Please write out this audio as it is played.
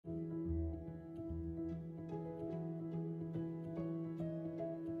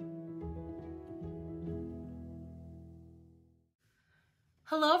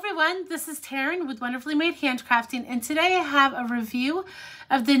Hello everyone, this is Taryn with Wonderfully Made Handcrafting, and today I have a review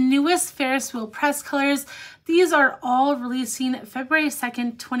of the newest Ferris Wheel Press colors. These are all releasing February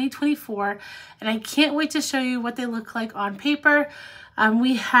 2nd, 2024, and I can't wait to show you what they look like on paper.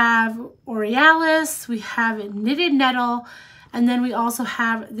 We have Aurealis, we have Knitted Nettle, and then we also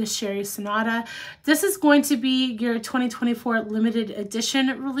have the Sherry Sonata. This is going to be your 2024 limited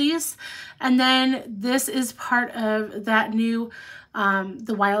edition release, and then this is part of that new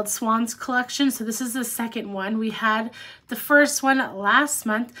the Wild Swans collection. So this is the second one. We had the first one last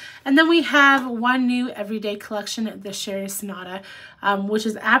month, and then we have one new everyday collection, the Sherry Sonata, which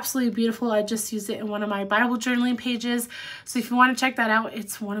is absolutely beautiful. I just used it in one of my Bible journaling pages, so if you want to check that out,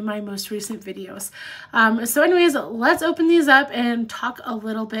 it's one of my most recent videos. So anyways, let's open these up and talk a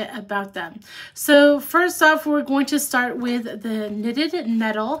little bit about them. So first off, we're going to start with the Knitted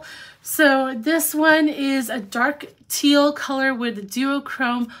Nettle. So this one is a dark teal color with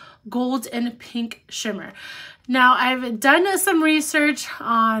duochrome gold and pink shimmer. Now I've done some research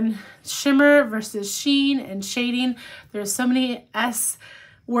on shimmer versus sheen and shading. There's so many S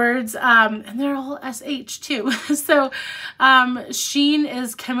words and they're all SH too. So sheen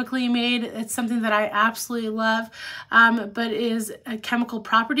is chemically made. It's something that I absolutely love, but is a chemical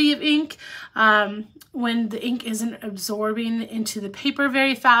property of ink. When the ink isn't absorbing into the paper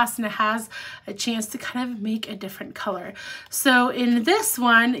very fast and it has a chance to kind of make a different color. So in this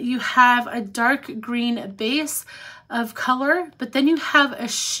one, you have a dark green base of color, but then you have a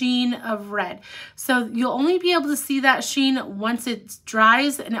sheen of red. So you'll only be able to see that sheen once it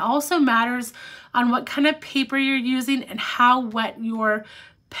dries, and it also matters on what kind of paper you're using and how wet your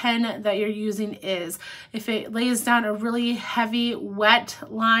pen that you're using is. If it lays down a really heavy wet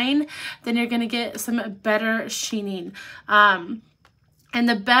line, then you're going to get some better sheening. And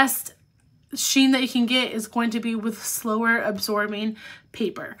the best sheen that you can get is going to be with slower absorbing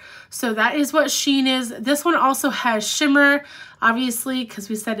paper. So that is what sheen is. This one also has shimmer, obviously, because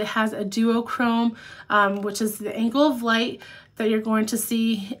we said it has a duochrome, which is the angle of light that you're going to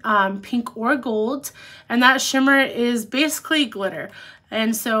see pink or gold, and that shimmer is basically glitter.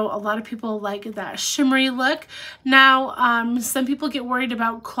 And so a lot of people like that shimmery look. Now, some people get worried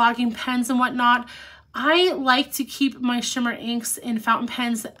about clogging pens and whatnot. I like to keep my shimmer inks in fountain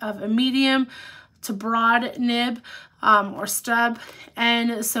pens of a medium to broad nib or stub.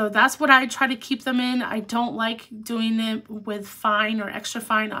 And so that's what I try to keep them in. I don't like doing it with fine or extra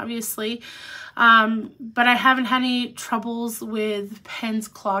fine, obviously. But I haven't had any troubles with pens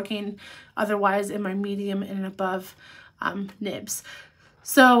clogging otherwise in my medium and above nibs.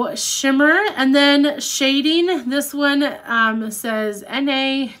 So shimmer, and then shading. This one says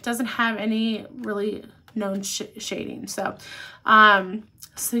NA, doesn't have any really known shading. So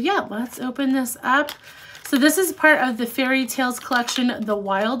yeah, let's open this up. So this is part of the Fairy Tales collection, the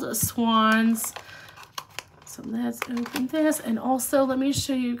Wild Swans. So let's open this, and also let me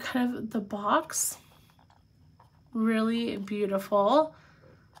show you kind of the box. Really beautiful.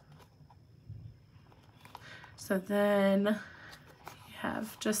 So then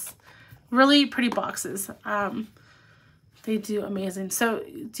have just really pretty boxes. They do amazing. So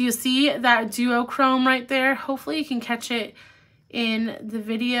do you see that duochrome right there? Hopefully you can catch it in the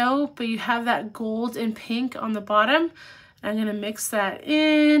video, but you have that gold and pink on the bottom. I'm gonna mix that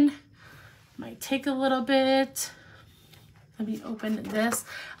in. Might take a little bit. Let me open this.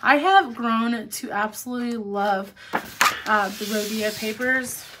 I have grown to absolutely love the Rhodia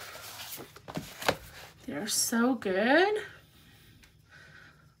papers. They're so good.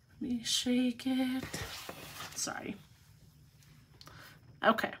 Let me shake it. Sorry.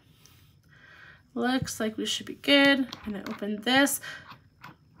 Okay. Looks like we should be good. I'm gonna open this.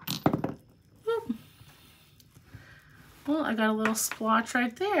 Whoop. Well, I got a little splotch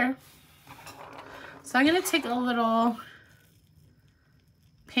right there. So I'm gonna take a little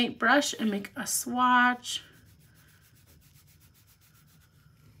paintbrush and make a swatch.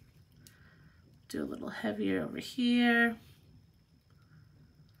 Do a little heavier over here.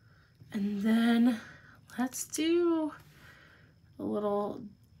 And then let's do a little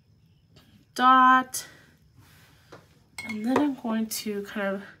dot. And then I'm going to kind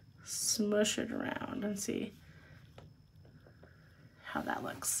of smush it around and see how that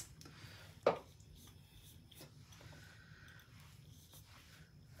looks.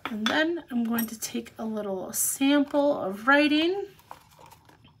 And then I'm going to take a little sample of writing.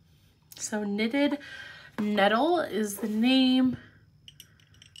 So Knitted Nettle is the name.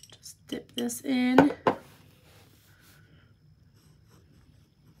 Dip this in.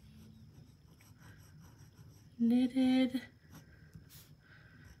 Knitted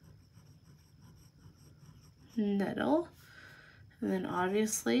Nettle. And then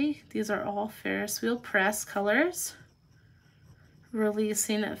obviously these are all Ferris Wheel Press colors,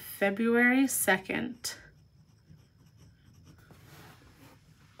 releasing February 2nd.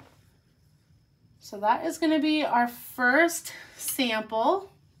 So that is going to be our first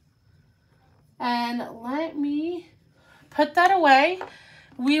sample. And let me put that away.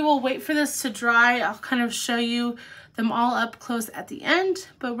 We will wait for this to dry. I'll kind of show you them all up close at the end,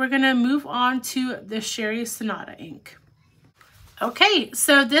 but we're going to move on to the Sherry Sonata ink. Okay,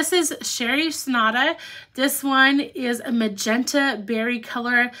 so this is Sherry Sonata. This one is a magenta berry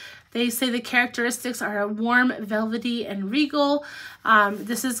color. They say the characteristics are warm, velvety, and regal.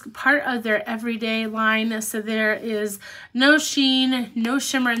 This is part of their everyday line, so there is no sheen, no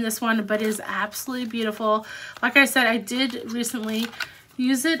shimmer in this one, but it is absolutely beautiful. Like I said, I did recently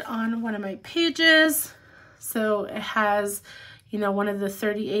use it on one of my pages. So it has, you know, one of the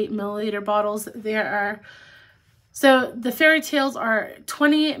 38 milliliter bottles. So the fairy tales are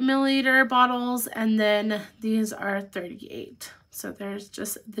 20 milliliter bottles, and then these are 38. So there's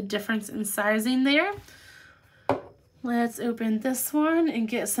just the difference in sizing there. Let's open this one and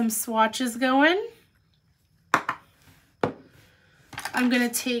get some swatches going. I'm going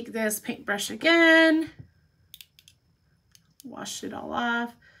to take this paintbrush again, wash it all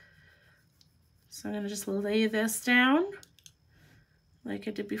off. So I'm going to just lay this down like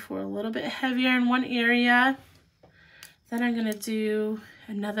I did before, a little bit heavier in one area. Then I'm going to do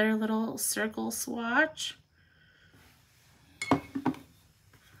another little circle swatch.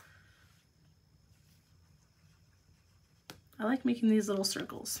 I like making these little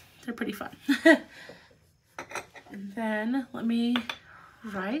circles. They're pretty fun. And then let me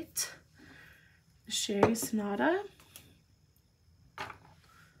write Sherry Sonata.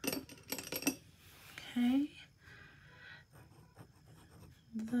 Okay.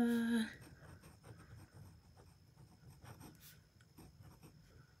 The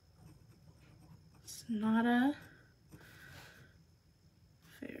Sonata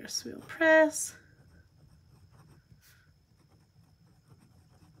Ferris Wheel Press.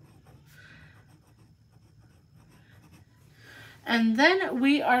 And then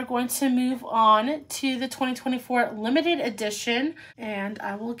we are going to move on to the 2024 limited edition, and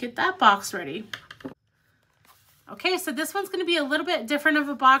I will get that box ready. Okay, so this one's going to be a little bit different of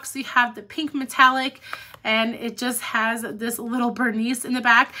a box. You have the pink metallic, and it just has this little Bernice in the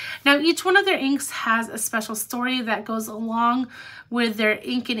back. Now, each one of their inks has a special story that goes along with their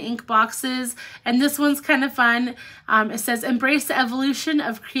ink and ink boxes, and this one's kind of fun. It says, embrace the evolution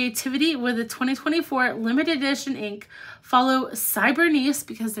of creativity with the 2024 limited edition ink. Follow Bernice,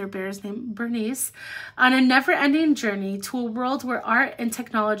 because their bear's named Bernice, on a never-ending journey to a world where art and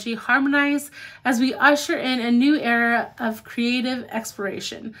technology harmonize as we usher in a new era of creative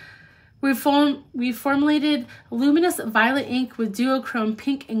exploration. We formulated luminous violet ink with duochrome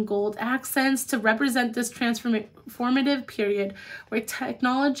pink and gold accents to represent this transformative period where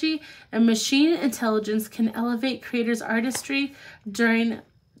technology and machine intelligence can elevate creators' artistry during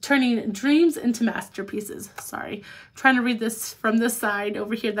turning dreams into masterpieces. Sorry, trying to read this from this side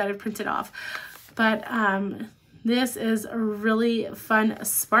over here that I printed off. But this is a really fun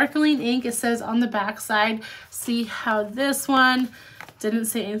sparkling ink. It says on the back side, see how this one didn't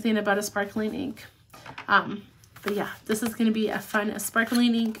say anything about a sparkling ink. But yeah, this is going to be a fun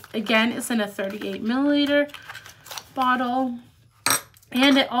sparkling ink. Again, it's in a 38 milliliter bottle.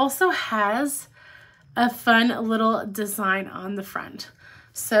 And it also has a fun little design on the front.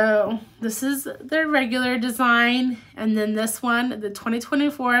 So this is their regular design, and then this one, the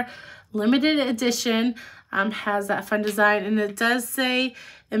 2024 limited edition, has that fun design, and it does say,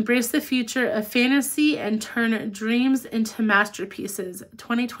 embrace the future of fantasy and turn dreams into masterpieces,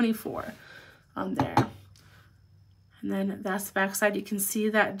 2024 on there. And then that's the back side. You can see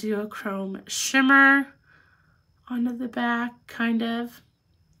that duochrome shimmer onto the back, kind of.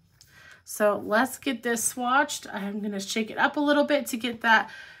 So let's get this swatched. I'm going to shake it up a little bit to get that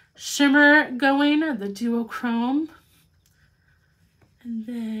shimmer going, the duochrome. And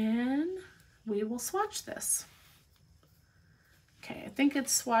then we will swatch this. Okay, I think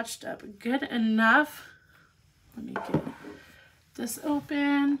it's swatched up good enough. Let me get this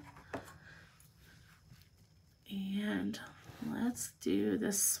open. And let's do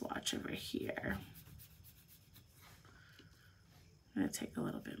this swatch over here. I'm going to take a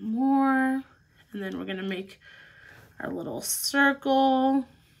little bit more, and then we're going to make our little circle.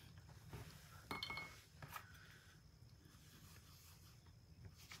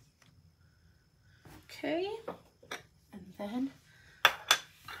 Okay, and then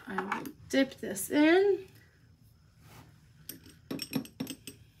I will dip this in.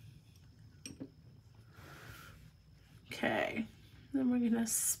 Okay, gonna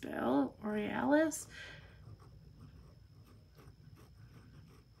spell Borealis.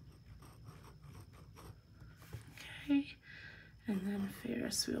 Okay, and then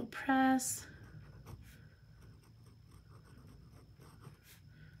Ferris Wheel Press.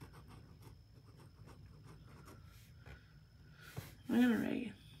 I'm gonna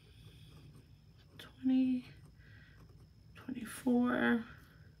write 2024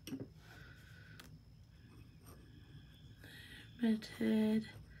 limited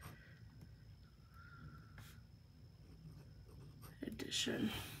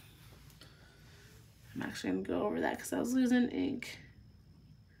edition. I'm actually gonna go over that because I was losing ink.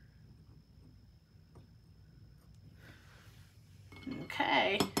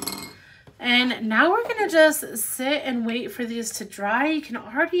 Okay. And now we're gonna just sit and wait for these to dry. You can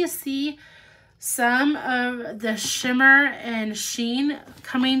already see some of the shimmer and sheen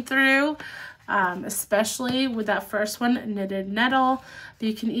coming through, especially with that first one, Knitted Nettle. But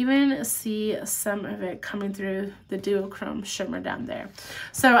you can even see some of it coming through the duochrome shimmer down there.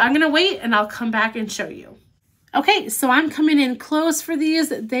 So I'm gonna wait and I'll come back and show you. Okay, so I'm coming in close for these.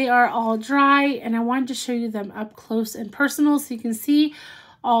 They are all dry and I wanted to show you them up close and personal so you can see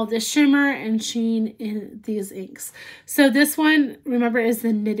all the shimmer and sheen in these inks. So this one, remember, is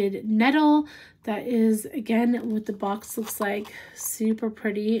the Knitted Nettle. That is, again, what the box looks like. Super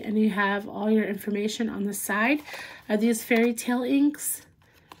pretty. And you have all your information on the side of these fairy tale inks.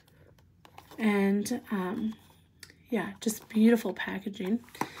 And yeah, just beautiful packaging.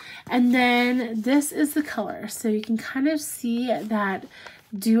 And then this is the color. So you can kind of see that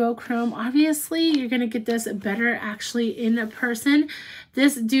duochrome. Obviously, you're going to get this better actually in person.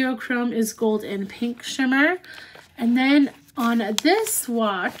 This duochrome is gold and pink shimmer. And then on this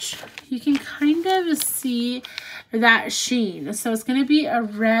swatch, you can kind of see that sheen. So it's going to be a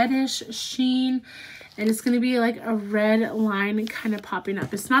reddish sheen and it's going to be like a red line kind of popping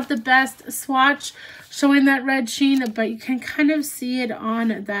up. It's not the best swatch showing that red sheen, but you can kind of see it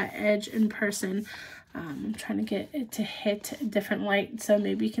on that edge in person. I'm trying to get it to hit a different light so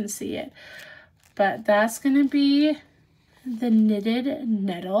maybe you can see it. But that's going to be the Knitted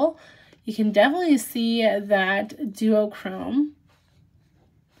Nettle. You can definitely see that duochrome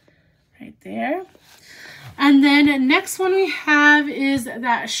right there. And then next one we have is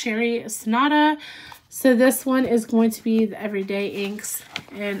that Sherry Sonata. So this one is going to be the Everyday Inks,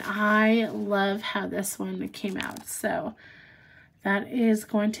 and I love how this one came out. So that is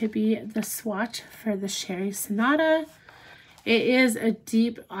going to be the swatch for the Sherry Sonata. It is a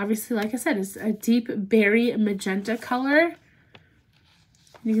deep, obviously, like I said, it's a deep berry magenta color.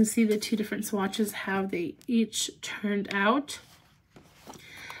 You can see the two different swatches, how they each turned out.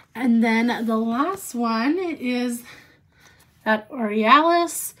 And then the last one is that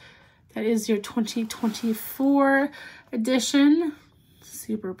Borealis. That is your 2024 edition.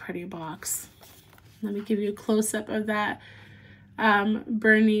 Super pretty box. Let me give you a close-up of that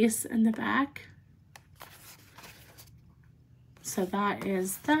Bernice in the back. So that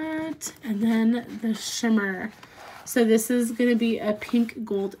is that. And then the shimmer. So this is going to be a pink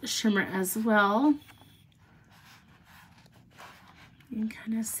gold shimmer as well. You can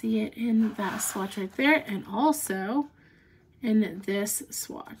kind of see it in that swatch right there, and also in this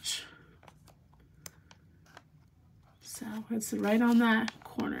swatch. So it's right on that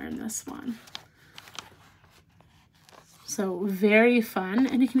corner in this one. So very fun,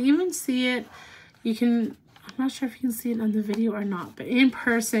 and you can even see it. I'm not sure if you can see it on the video or not, but in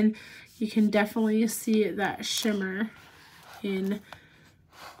person, you can definitely see that shimmer in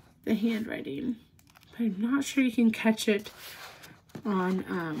the handwriting. But I'm not sure you can catch it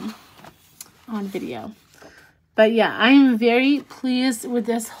on video. But yeah, I'm very pleased with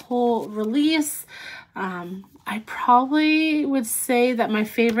this whole release. I probably would say that my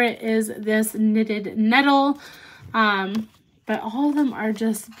favorite is this Knitted Nettle, but all of them are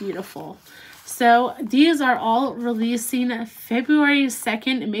just beautiful. So these are all releasing February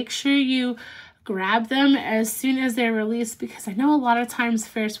 2nd. Make sure you grab them as soon as they're released, because I know a lot of times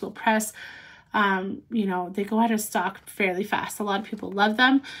Ferris Wheel Press, you know, they go out of stock fairly fast. A lot of people love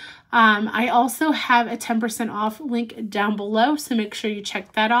them. I also have a 10% off link down below, so make sure you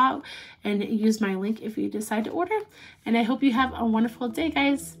check that out and use my link if you decide to order. And I hope you have a wonderful day,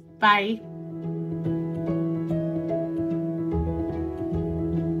 guys. Bye.